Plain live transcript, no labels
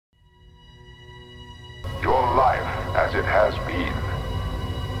as it has been,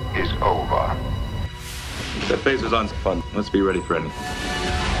 is over. The Phasers on fun. Let's be ready for anything.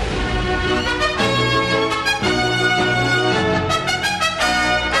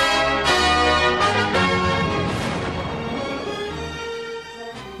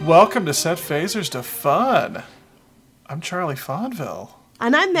 Welcome to Set Phasers to Fun. I'm Charlie Fonville.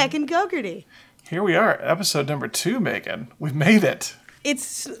 And I'm Megan Gogarty. Here we are, episode number 2, Megan. We've made it.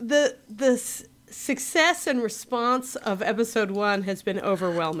 It's the success and response of episode 1 has been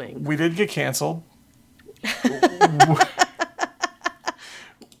overwhelming. We did get canceled.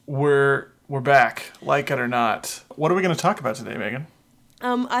 We're back, like it or not. What are we going to talk about today, Megan?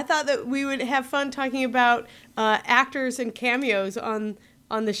 I thought that we would have fun talking about actors and cameos on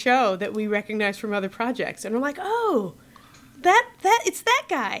the show that we recognize from other projects. And we're like, oh, it's that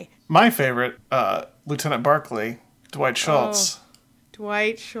guy. My favorite, Lieutenant Barclay, Dwight Schultz. Oh,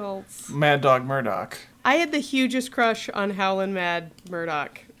 Dwight Schultz. Mad Dog Murdoch. I had the hugest crush on Howlin' Mad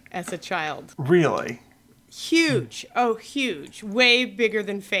Murdoch as a child. Really? Huge. Oh, huge. Way bigger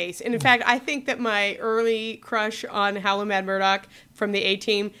than Face. And in fact, I think that my early crush on Howlin' Mad Murdoch from the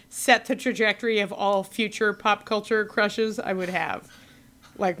A-Team set the trajectory of all future pop culture crushes I would have.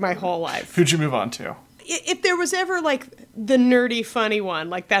 Like, my whole life. Who'd you move on to? If there was ever, like, the nerdy, funny one,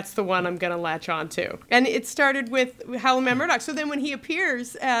 like, that's the one I'm going to latch on to. And it started with Howlin' Mad Murdoch. So then when he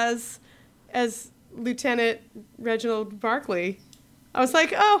appears as Lieutenant Reginald Barclay, I was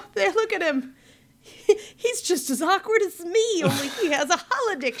like, oh, there, look at him. He's just as awkward as me, only he has a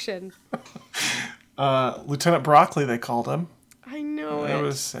holoddiction. Lieutenant Broccoli, they called him. I know it. It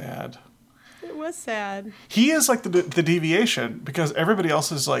was sad. It was sad. He is like the deviation because everybody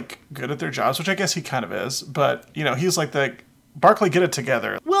else is like good at their jobs, which I guess he kind of is. But, you know, he's like the Barclay, get it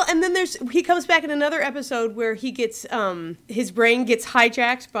together. Well, and then he comes back in another episode where he gets, his brain gets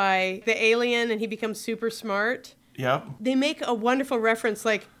hijacked by the alien and he becomes super smart. Yep. They make a wonderful reference,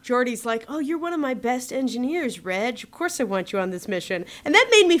 like, Geordi's like, oh, you're one of my best engineers, Reg. Of course I want you on this mission. And that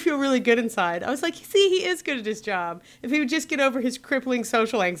made me feel really good inside. I was like, see, he is good at his job. If he would just get over his crippling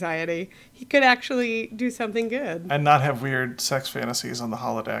social anxiety, he could actually do something good. And not have weird sex fantasies on the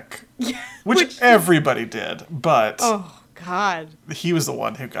holodeck. Which everybody did, but... Oh, God. He was the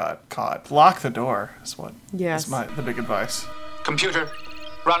one who got caught. Lock the door is what yes. is the big advice. Computer,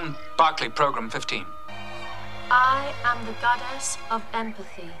 run Barclay Program 15. I am the goddess of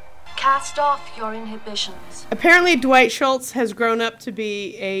empathy. Cast off your inhibitions. Apparently, Dwight Schultz has grown up to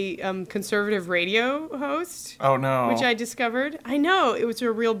be a conservative radio host. Oh, no. Which I discovered. I know. It was a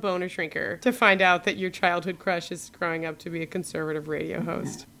real boner shrinker to find out that your childhood crush is growing up to be a conservative radio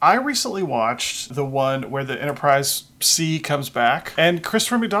host. I recently watched the one where the Enterprise C comes back, and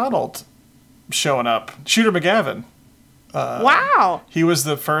Christopher McDonald showing up. Shooter McGavin. Wow. He was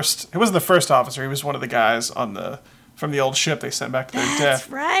the first. He wasn't the first officer. He was one of the guys from the old ship they sent back to their death. That's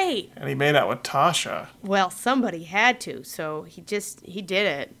right. And he made out with Tasha. Well, somebody had to, so he did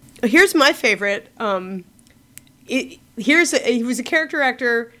it. Here's my favorite. He was a character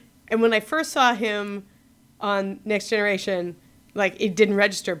actor, and when I first saw him on Next Generation, like, it didn't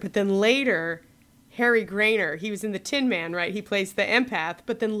register. But then later, Harry Grainer, he was in the Tin Man, right? He plays the empath.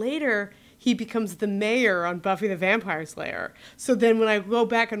 But then later, he becomes the mayor on Buffy the Vampire Slayer. So then when I go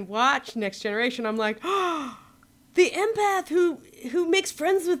back and watch Next Generation, I'm like, oh, the empath who makes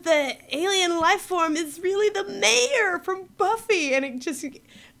friends with the alien life form is really the mayor from Buffy. And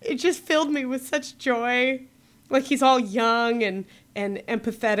it just filled me with such joy. Like, he's all young and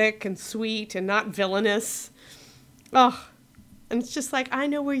empathetic and sweet and not villainous. Oh, and it's just like, I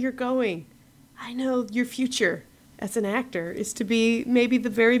know where you're going. I know your future as an actor is to be maybe the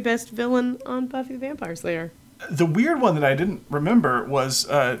very best villain on Buffy the Vampire Slayer. The weird one that I didn't remember was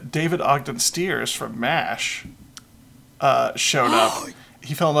David Ogden Stiers from MASH showed up.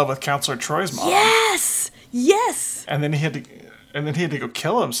 He fell in love with Counselor Troy's mom. Yes. And then he had to go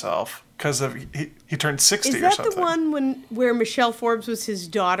kill himself because he turned 60 or something. Is that the one where Michelle Forbes was his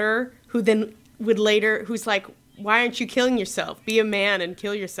daughter, who then who's like, why aren't you killing yourself? Be a man and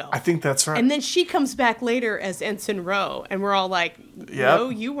kill yourself. I think that's right. And then she comes back later as Ensign Rowe, and we're all like, no,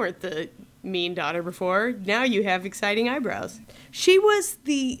 you weren't the mean daughter before. Now you have exciting eyebrows. She was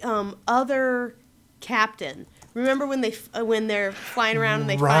the other captain. Remember when they're flying around and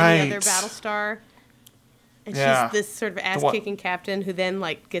they find the other Battlestar? And she's this sort of ass-kicking captain who then,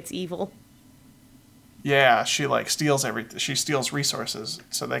 like, gets evil. Yeah, she, like, steals everything. She steals resources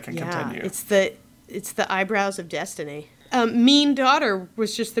so they can continue. It's the eyebrows of destiny. Mean Daughter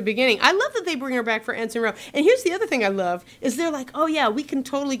was just the beginning. I love that they bring her back for Ensign Rowe. And here's the other thing I love, is they're like, oh yeah, we can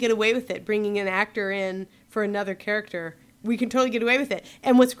totally get away with it, bringing an actor in for another character. We can totally get away with it.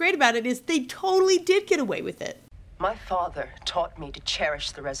 And what's great about it is they totally did get away with it. My father taught me to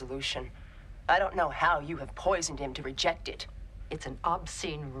cherish the resolution. I don't know how you have poisoned him to reject it. It's an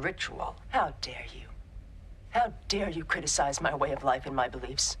obscene ritual. How dare you? How dare you criticize my way of life and my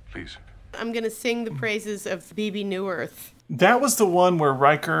beliefs? Please. I'm going to sing the praises of BB New Earth. That was the one where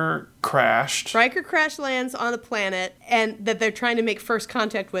Riker crashed. Riker crash lands on a planet and that they're trying to make first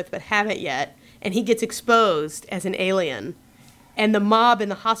contact with but haven't yet. And he gets exposed as an alien. And the mob in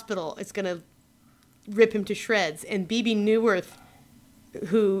the hospital is going to rip him to shreds. And BB New Earth,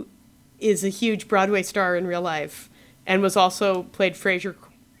 who is a huge Broadway star in real life and was also played Fraser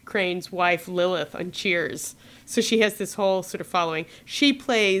Crane's wife Lilith on Cheers. So she has this whole sort of following. She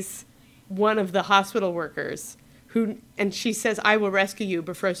plays one of the hospital workers and she says, I will rescue you,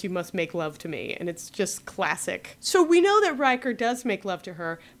 but first you must make love to me. And it's just classic. So we know that Riker does make love to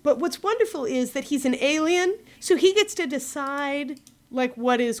her, but what's wonderful is that he's an alien, so he gets to decide, like,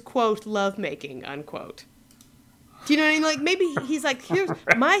 what is, quote, lovemaking, unquote. Do you know what I mean? Like, maybe he's like, here's,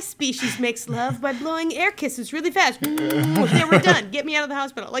 my species makes love by blowing air kisses really fast. There, we're done. Get me out of the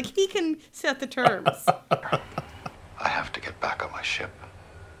hospital. Like, he can set the terms. I have to get back on my ship.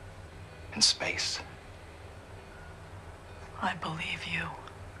 In space. I believe you.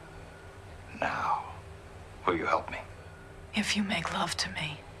 Now, will you help me? If you make love to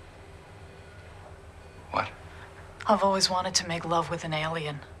me. What? I've always wanted to make love with an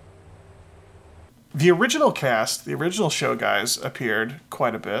alien. The original cast, the original show guys, appeared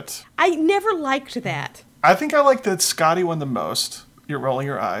quite a bit. I never liked that. I think I like that Scotty won the most. You're rolling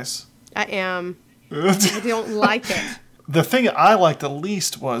your eyes. I am. I don't like it. The thing I liked the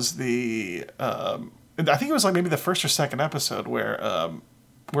least was the... I think it was like maybe the first or second episode where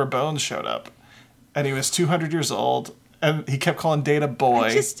Bones showed up. And he was 200 years old. And he kept calling Data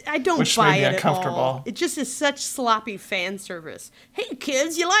boy. I don't which buy made me it uncomfortable. at all. It just is such sloppy fan service. Hey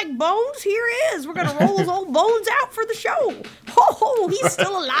kids, you like Bones? Here he is. We're gonna roll his old bones out for the show. Ho, he's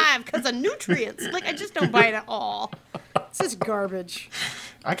still alive because of nutrients. Like, I just don't buy it at all. It's just garbage.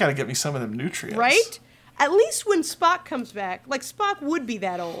 I gotta get me some of them nutrients. Right? At least when Spock comes back, like, Spock would be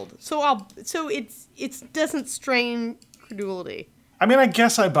that old. So it doesn't strain credulity. I mean, I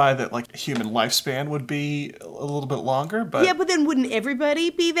guess I buy that, like, human lifespan would be a little bit longer, but... Yeah, but then wouldn't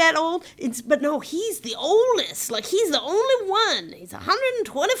everybody be that old? But no, he's the oldest. Like, he's the only one. He's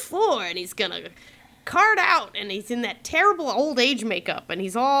 124, and he's gonna card out, and he's in that terrible old age makeup, and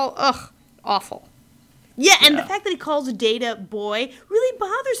he's all, awful. Yeah, and the fact that he calls Data boy really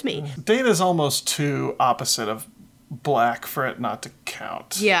bothers me. Data's almost too opposite of black for it not to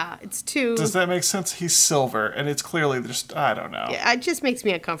count. Yeah, it's too... Does that make sense? He's silver, and it's clearly just, I don't know. Yeah, it just makes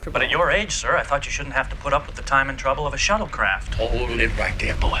me uncomfortable. But at your age, sir, I thought you shouldn't have to put up with the time and trouble of a shuttlecraft. Hold it right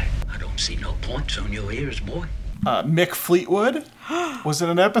there, boy. I don't see no points on your ears, boy. Mick Fleetwood was in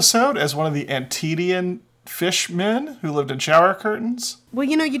an episode as one of the Antedian fishmen who lived in shower curtains. Well,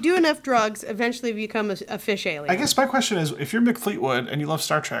 you do enough drugs, eventually you become a fish alien. I guess my question is, if you're Mick Fleetwood and you love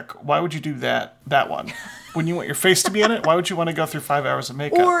Star Trek, why would you do that one? When you want your face to be in it, why would you want to go through 5 hours of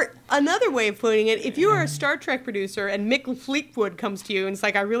makeup? Or another way of putting it, if you are a Star Trek producer and Mick Fleetwood comes to you and it's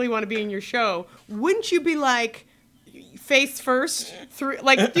like, I really want to be in your show, wouldn't you be like, face first? Through,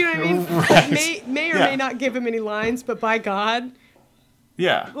 like, do you know what I mean? Right. May or may not give him any lines, but by God.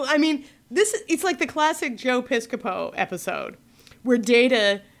 Yeah. Well, I mean, it's like the classic Joe Piscopo episode where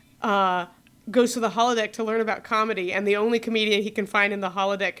Data goes to the holodeck to learn about comedy, and the only comedian he can find in the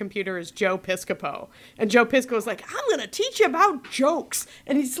holodeck computer is Joe Piscopo. And Joe Piscopo's like, I'm going to teach you about jokes.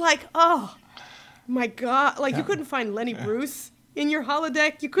 And he's like, oh, my God. Like, you couldn't find Lenny Bruce in your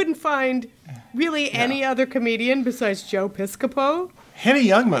holodeck. You couldn't find really any other comedian besides Joe Piscopo. Henny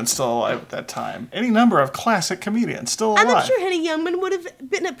Youngman's still alive at that time. Any number of classic comedians still alive. And I'm sure Henny Youngman would have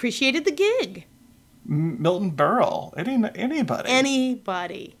been appreciated the gig. Milton Berle. Anybody.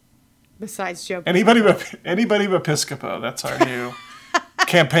 Anybody besides Joe Piscopo. Anybody but Piscopo. That's our new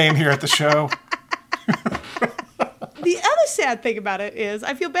campaign here at the show. The other sad thing about it is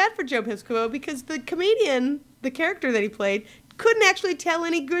I feel bad for Joe Piscopo because the comedian, the character that he played, couldn't actually tell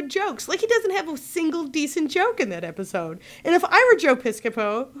any good jokes. Like, he doesn't have a single decent joke in that episode. And if I were Joe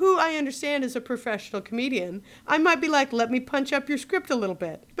Piscopo, who I understand is a professional comedian, I might be like, let me punch up your script a little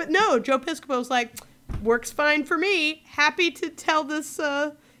bit. But no, Joe Piscopo's like, works fine for me. Happy to tell this,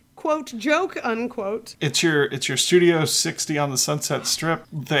 quote, joke, unquote. It's your Studio 60 on the Sunset Strip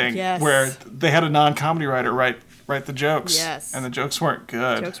thing. Yes. Where they had a non-comedy writer write the jokes. Yes. And the jokes weren't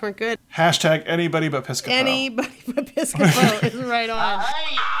good. Jokes weren't good. Hashtag anybody but Piscopo. Anybody but Piscopo is right on.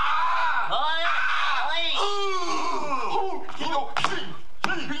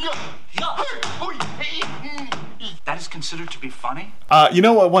 That is considered to be funny? You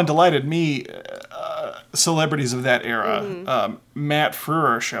know what one delighted me? celebrities of that era. Matt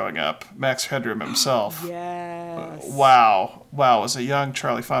Frewer showing up, Max Headroom himself. Yes. Wow. Was a young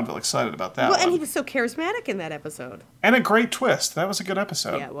Charlie Fonville excited about that one. And he was so charismatic in that episode. And a great twist. That was a good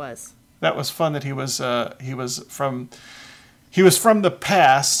episode. Yeah, it was. That was fun that he was from the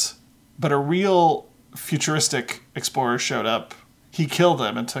past, but a real futuristic explorer showed up. He killed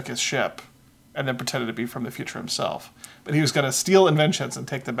him and took his ship and then pretended to be from the future himself. But he was going to steal inventions and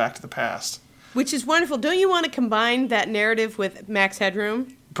take them back to the past. Which is wonderful. Don't you want to combine that narrative with Max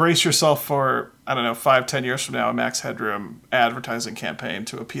Headroom? Brace yourself for, 5-10 years from now, a Max Headroom advertising campaign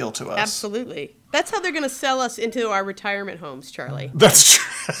to appeal to us. Absolutely. That's how they're going to sell us into our retirement homes, Charlie. That's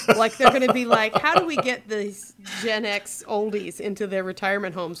true. Like, they're going to be like, how do we get these Gen X oldies into their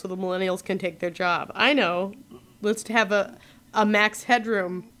retirement homes so the millennials can take their job? I know. Let's have a Max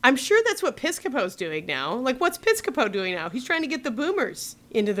Headroom. I'm sure that's what Piscopo's doing now. Like, what's Piscopo doing now? He's trying to get the boomers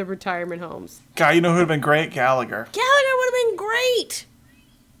into the retirement homes. Guy, you know who would have been great? Gallagher. Gallagher would have been great.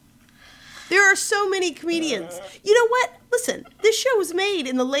 There are so many comedians. You know what? Listen, this show was made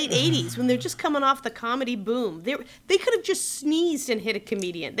in the late 80s when they're just coming off the comedy boom. They could have just sneezed and hit a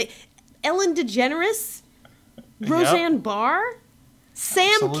comedian. Ellen DeGeneres? Roseanne Barr?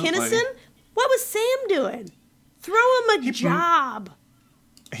 Sam Kinison? What was Sam doing? Throw him a job.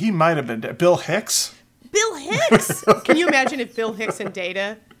 He might have been dead. Bill Hicks? Bill Hicks! Can you imagine if Bill Hicks and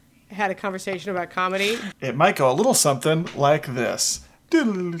Data had a conversation about comedy? It might go a little something like this.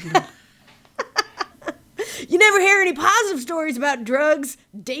 You never hear any positive stories about drugs,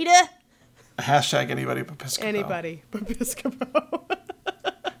 Data? Hashtag anybody but Piscopo. Anybody but Piscopo.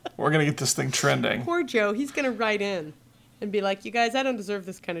 We're going to get this thing trending. Poor Joe. He's going to write in and be like, you guys, I don't deserve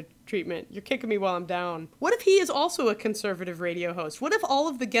this kind of treatment. You're kicking me while I'm down. What if he is also a conservative radio host? What if all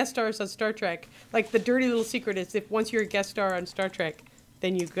of the guest stars on Star Trek, like the dirty little secret is if once you're a guest star on Star Trek,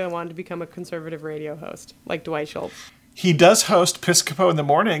 then you go on to become a conservative radio host, like Dwight Schultz. He does host Piscopo in the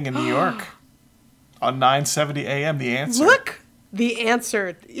Morning in New York on 9:70 a.m. The Answer. Look! The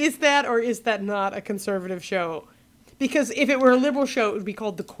Answer. Is that or is that not a conservative show? Because if it were a liberal show, it would be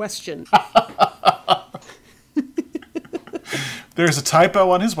called The Question. There's a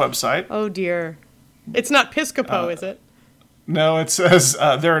typo on his website. Oh, dear. It's not Piscopo, is it? No, it says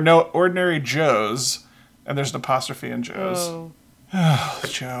there are no ordinary Joes, and there's an apostrophe in Joes. Oh,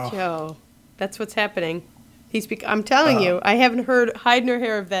 Joe. Joe. That's what's happening. I'm telling you, I haven't heard hide nor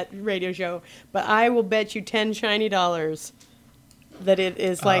hair of that radio show, but I will bet you 10 shiny dollars that it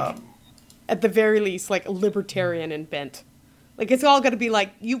is like, at the very least, like libertarian and bent. Like, it's all got to be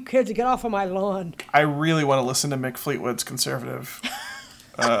like, you kids, get off of my lawn. I really want to listen to Mick Fleetwood's conservative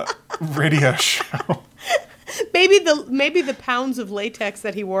radio show. Maybe the pounds of latex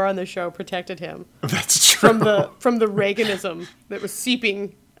that he wore on the show protected him. That's true. From the Reaganism that was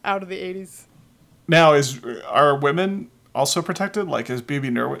seeping out of the 80s. Now, are women also protected? Like, is Bebe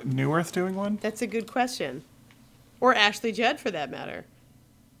Neuwirth doing one? That's a good question. Or Ashley Judd, for that matter.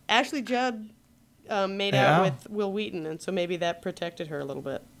 Ashley Judd made out with Will Wheaton, and so maybe that protected her a little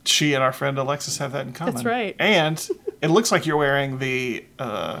bit. She and our friend Alexis have that in common. That's right. And it looks like you're wearing the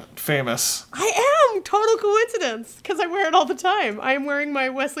famous... I am! Total coincidence, because I wear it all the time. I am wearing my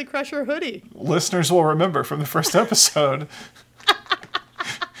Wesley Crusher hoodie. Listeners will remember from the first episode...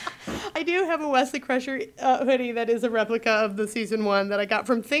 I do have a Wesley Crusher hoodie that is a replica of the season 1 that I got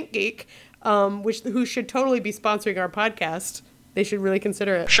from ThinkGeek, who should totally be sponsoring our podcast. They should really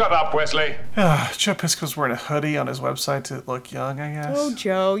consider it. Shut up, Wesley. Joe Piscopo's wearing a hoodie on his website to look young, I guess. Oh,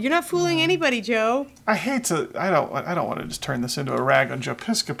 Joe, you're not fooling anybody, Joe. I don't want to just turn this into a rag on Joe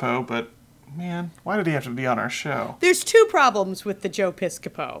Piscopo, but man, why did he have to be on our show? There's 2 problems with the Joe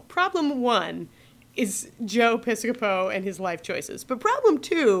Piscopo. Problem 1 is Joe Piscopo and his life choices. But problem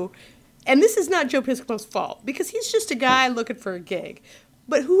 2, and this is not Joe Piscopo's fault, because he's just a guy looking for a gig.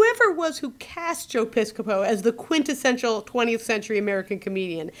 But whoever was who cast Joe Piscopo as the quintessential 20th century American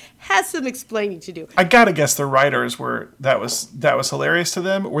comedian has some explaining to do. I gotta guess the writers that was hilarious to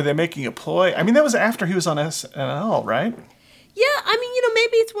them. Were they making a ploy? I mean, that was after he was on SNL, right? Yeah, I mean,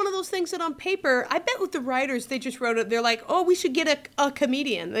 maybe it's one of those things that on paper, I bet with the writers, they just wrote it. They're like, oh, we should get a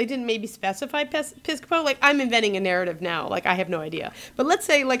comedian. They didn't maybe specify Piscopo. Like, I'm inventing a narrative now. Like, I have no idea. But let's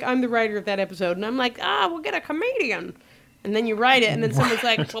say, like, I'm the writer of that episode, and I'm like, we'll get a comedian. And then you write it, and then someone's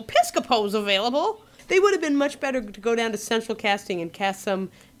like, well, Piscopo's available. They would have been much better to go down to Central Casting and cast some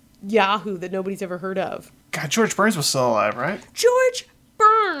Yahoo that nobody's ever heard of. God, George Burns was still alive, right? George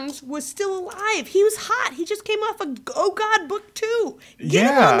Burns was still alive. He was hot. He just came off of Oh God Book 2. Get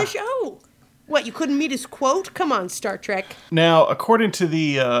him on the show. What, you couldn't meet his quote? Come on, Star Trek. Now, according to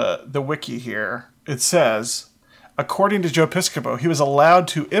the wiki here, it says, according to Joe Piscopo, he was allowed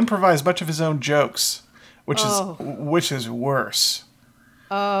to improvise much of his own jokes which is worse.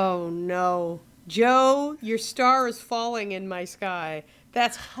 Oh, no. Joe, your star is falling in my sky.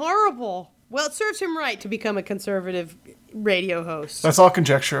 That's horrible. Well, it serves him right to become a conservative radio host. That's all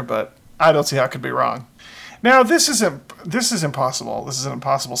conjecture, but I don't see how it could be wrong. Now, this is impossible. This is an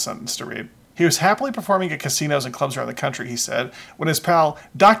impossible sentence to read. He was happily performing at casinos and clubs around the country, he said, when his pal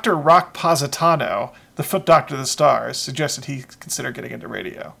Dr. Rock Positano, the foot doctor of the stars, suggested he consider getting into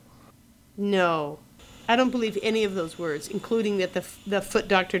radio. No. I don't believe any of those words, including that the foot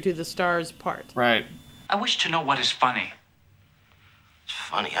doctor to the stars part. Right. I wish to know what is funny. It's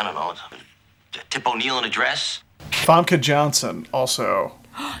funny, I don't know. Tip O'Neill in a dress? Famke Johnson also.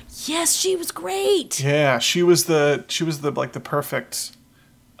 Yes, she was great. Yeah, she was the perfect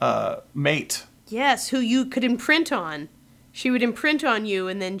mate. Yes, who you could imprint on. She would imprint on you,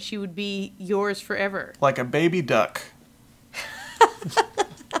 and then she would be yours forever. Like a baby duck.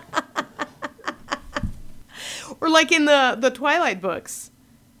 Or like in the Twilight books.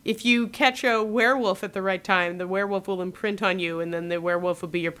 If you catch a werewolf at the right time, the werewolf will imprint on you, and then the werewolf will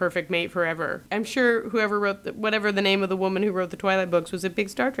be your perfect mate forever. I'm sure whoever wrote, whatever the name of the woman who wrote the Twilight books was a big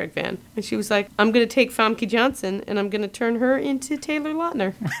Star Trek fan. And she was like, I'm going to take Famke Johnson, and I'm going to turn her into Taylor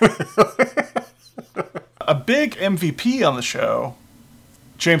Lautner. A big MVP on the show,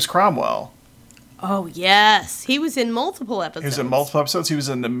 James Cromwell. Oh, yes. He was in multiple episodes. He was in multiple episodes. He was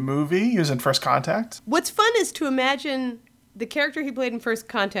in the movie. He was in First Contact. What's fun is to imagine the character he played in First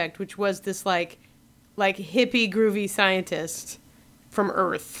Contact, which was this like hippie groovy scientist from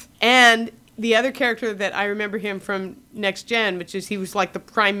Earth, and the other character that I remember him from Next Gen, which is he was like the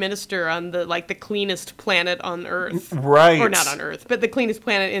prime minister on the cleanest planet on Earth, right? Or not on Earth, but the cleanest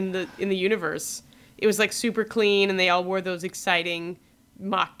planet in the universe. It was like super clean, and they all wore those exciting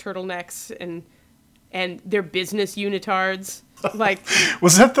mock turtlenecks and their business unitards. Like,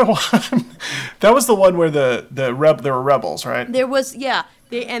 was that the one? That was the one where there were rebels, right? There was, yeah.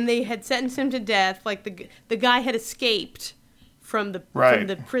 They had sentenced him to death. Like the guy had escaped from the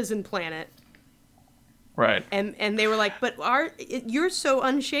prison planet. Right. And they were like, but you're so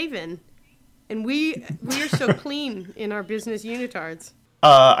unshaven, and we are so clean in our business unitards.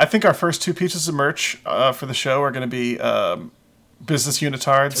 I think our first two pieces of merch for the show are going to be business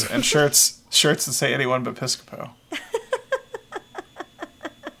unitards and shirts that say anyone but Piscopo.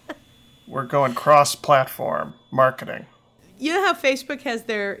 We're going cross-platform marketing. You know how Facebook has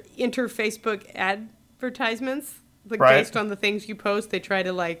their inter-Facebook advertisements? Like, right. Based on the things you post, they try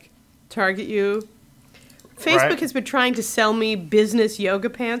to, target you. Facebook has been trying to sell me business yoga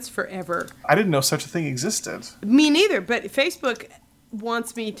pants forever. I didn't know such a thing existed. Me neither, but Facebook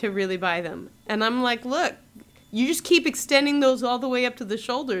wants me to really buy them. And I'm like, look, you just keep extending those all the way up to the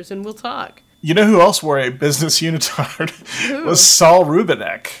shoulders and we'll talk. You know who else wore a business unitard? Who? Was Saul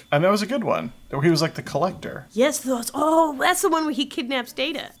Rubinek. And that was a good one. Where he was like the collector. Yes, that's the one where he kidnaps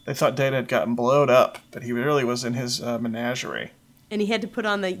Data. They thought Data had gotten blowed up, but he really was in his menagerie. And he had to put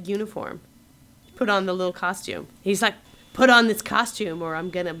on the uniform. Put on the little costume. He's like, put on this costume or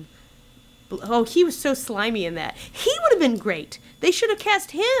I'm gonna... Oh, he was so slimy in that. He would have been great. They should have cast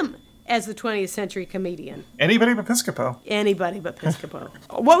him as the 20th century comedian. Anybody but Piscopo. Anybody but Piscopo.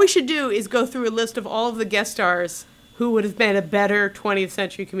 What we should do is go through a list of all of the guest stars who would have been a better 20th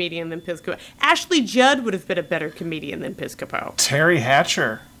century comedian than Piscopo. Ashley Judd would have been a better comedian than Piscopo. Terry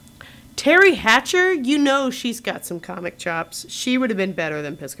Hatcher. Terry Hatcher, you know she's got some comic chops. She would have been better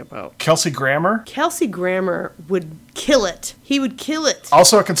than Piscopo. Kelsey Grammer. Kelsey Grammer would kill it. He would kill it.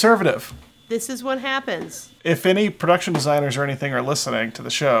 Also a conservative. This is what happens. If any production designers or anything are listening to the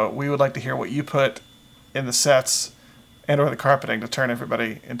show, we would like to hear what you put in the sets and or the carpeting to turn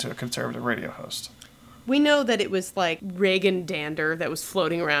everybody into a conservative radio host. We know that it was like Reagan dander that was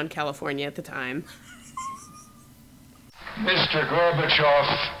floating around California at the time. Mr.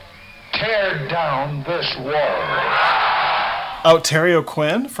 Gorbachev, tear down this wall. Oh, Terry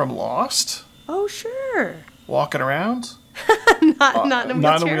O'Quinn from Lost? Oh, sure. Walking around? Not in a wheelchair.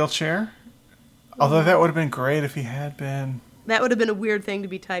 Not in a wheelchair. Although that would have been great if he had been. That would have been a weird thing to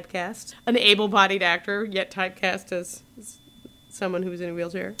be typecast. An able-bodied actor, yet typecast as someone who was in a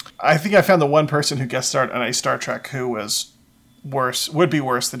wheelchair. I think I found the one person who guest starred on a Star Trek who was would be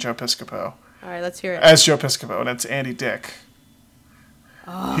worse than Joe Piscopo. All right, let's hear it. As Joe Piscopo, and it's Andy Dick.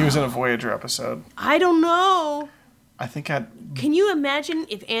 Oh. He was in a Voyager episode. I don't know. Can you imagine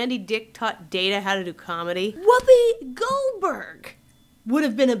if Andy Dick taught Data how to do comedy? Whoopi Goldberg would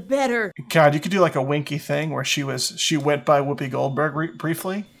have been a better... God, you could do like a Winky thing where she went by Whoopi Goldberg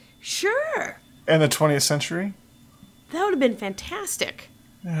briefly. Sure. In the 20th century. That would have been fantastic.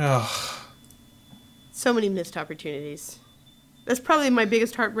 Ugh. So many missed opportunities. That's probably my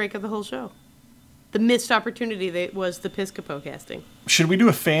biggest heartbreak of the whole show. the missed opportunity that was the Piscopo casting. Should we do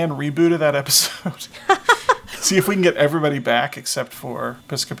a fan reboot of that episode? See if we can get everybody back except for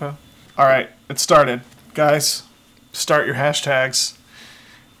Piscopo. All right, it started. Guys, start your hashtags.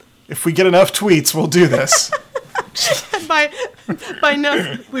 If we get enough tweets, we'll do this. by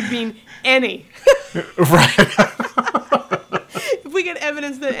enough would mean any. Right. If we get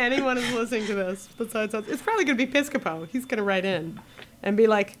evidence that anyone is listening to this besides us, it's probably going to be Piscopo. He's going to write in and be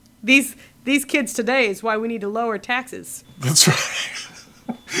like, these kids today is why we need to lower taxes. That's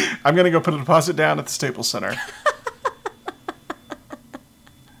right. I'm going to go put a deposit down at the Staples Center.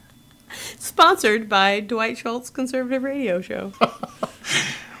 Sponsored by Dwight Schultz Conservative Radio Show.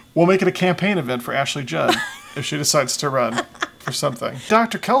 We'll make it a campaign event for Ashley Judd if she decides to run for something.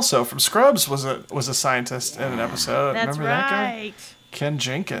 Dr. Kelso from Scrubs was a scientist in an episode. That's Remember right. that guy? Ken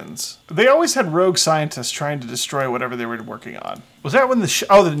Jenkins. They always had rogue scientists trying to destroy whatever they were working on. Was that when the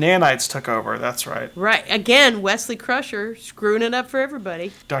nanites took over? That's right. Right. Again, Wesley Crusher screwing it up for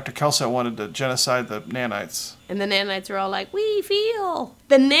everybody. Dr. Kelso wanted to genocide the nanites. And the nanites are all like, we feel.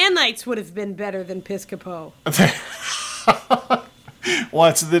 The nanites would have been better than Piscopo.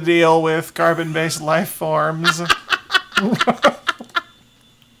 What's the deal with carbon-based life forms?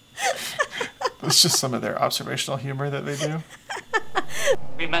 It's just some of their observational humor that they do.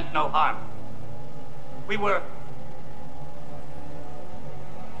 We meant no harm. We were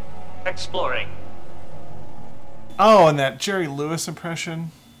exploring. Oh, and that Jerry Lewis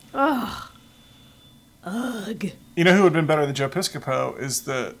impression. Ugh. Ugh. You know who would have been better than Joe Piscopo is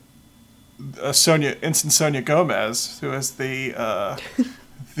the Sonia Gomez, who is the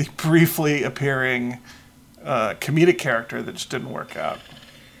briefly appearing comedic character that just didn't work out.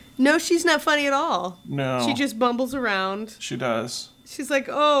 No, she's not funny at all. No. She just bumbles around. She does. She's like,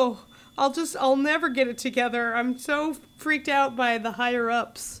 oh, I'll never get it together. I'm so freaked out by the higher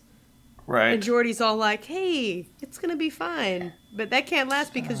ups. Right. And Geordie's all like, hey, it's going to be fine. But that can't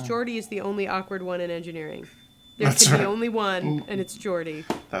last because Geordie is the only awkward one in engineering. There can be only one, and it's Geordie.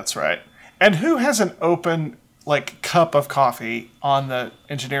 That's right. And who has an open, cup of coffee on the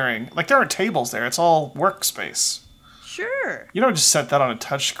engineering? There aren't tables there. It's all workspace. Sure. You don't just set that on a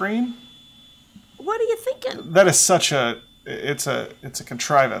touch screen. What are you thinking? That is such it's a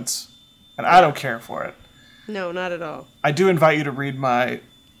contrivance, and I don't care for it. No, not at all. I do invite you to read my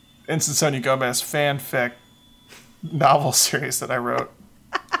Instant Sonia Gomez fanfic novel series that I wrote.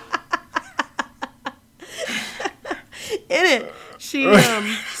 In it, she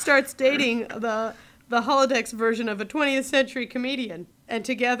starts dating the holodeck's version of a 20th century comedian, and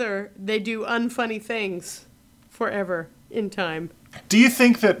together they do unfunny things forever in time. Do you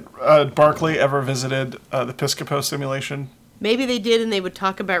think that Barclay ever visited the Piscopo simulation? Maybe they did, and they would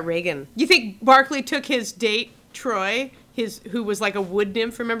talk about Reagan. You think Barclay took his date, Troy, who was like a wood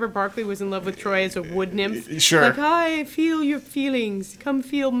nymph? Remember, Barclay was in love with Troy as a wood nymph? Sure. Like, I feel your feelings. Come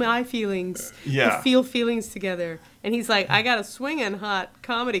feel my feelings. Yeah. We feel feelings together. And he's like, I got a swinging hot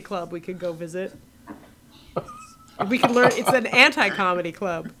comedy club we could go visit. We could learn. It's an anti-comedy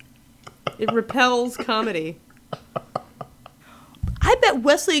club. It repels comedy. I bet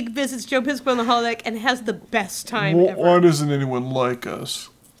Wesley visits Joe Piscopo on the holodeck and has the best time ever. Why doesn't anyone like us?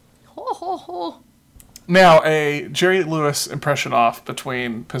 Ho, ho, ho. Now, a Jerry Lewis impression off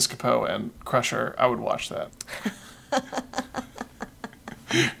between Piscopo and Crusher, I would watch that.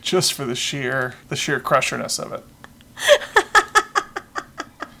 Just for the sheer Crusherness of it.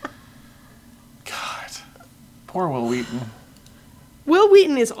 God. Poor Will Wheaton. Will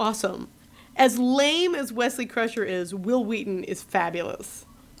Wheaton is awesome. As lame as Wesley Crusher is, Will Wheaton is fabulous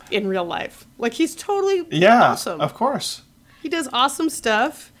in real life. He's totally awesome. Yeah, of course. He does awesome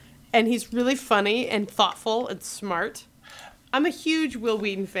stuff, and he's really funny and thoughtful and smart. I'm a huge Will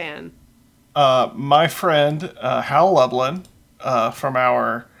Wheaton fan. My friend, Hal Lublin, from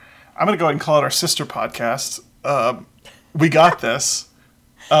I'm going to go ahead and call it our sister podcast, We Got This,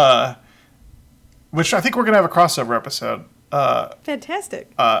 which I think we're going to have a crossover episode.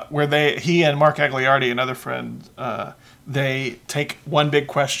 Fantastic. Where he and Mark Agliardi, another friend, they take one big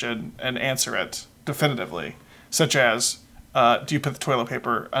question and answer it definitively, such as, do you put the toilet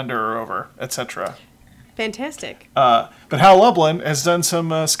paper under or over, etc. Fantastic. But Hal Lublin has done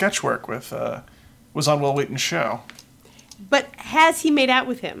some sketch work was on Will Wheaton's show. But has he made out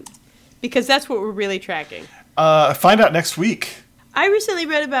with him? Because that's what we're really tracking. Find out next week. I recently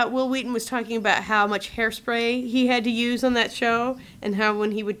read about Will Wheaton was talking about how much hairspray he had to use on that show, and how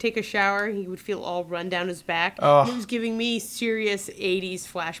when he would take a shower, he would feel all run down his back. Oh. It was giving me serious 80s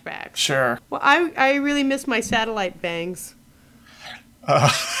flashbacks. Sure. Well, I really miss my satellite bangs.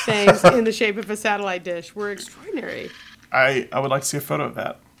 Bangs in the shape of a satellite dish were extraordinary. I would like to see a photo of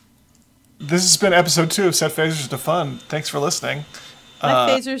that. This has been episode 2 of Set Phasers to Fun. Thanks for listening. My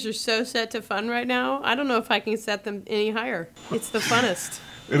phasers are so set to fun right now. I don't know if I can set them any higher. It's the funnest.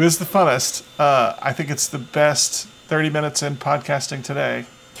 It is the funnest. I think it's the best 30 minutes in podcasting today.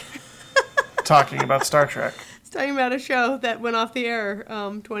 Talking about Star Trek. It's talking about a show that went off the air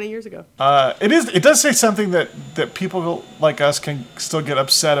 20 years ago. It does say something that people like us can still get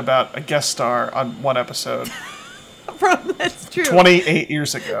upset about a guest star on one episode. That's true. 28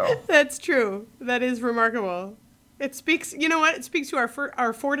 years ago. That's true. That is remarkable. It speaks, you know what? It speaks to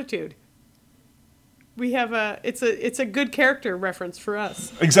our fortitude. We have it's a good character reference for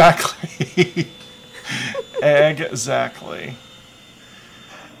us. Exactly. Exactly.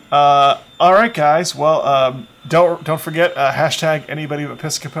 All right, guys. Well, don't forget hashtag anybody but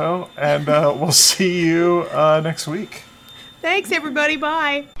Piscopo, and we'll see you next week. Thanks, everybody.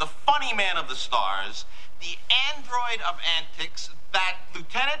 Bye. The funny man of the stars, the android of antics, that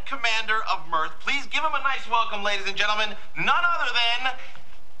lieutenant commander of mirth. Please give him a nice welcome, ladies and gentlemen. None other than,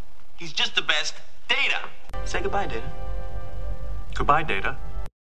 he's just the best, Data. Say goodbye, Data. Goodbye, Data.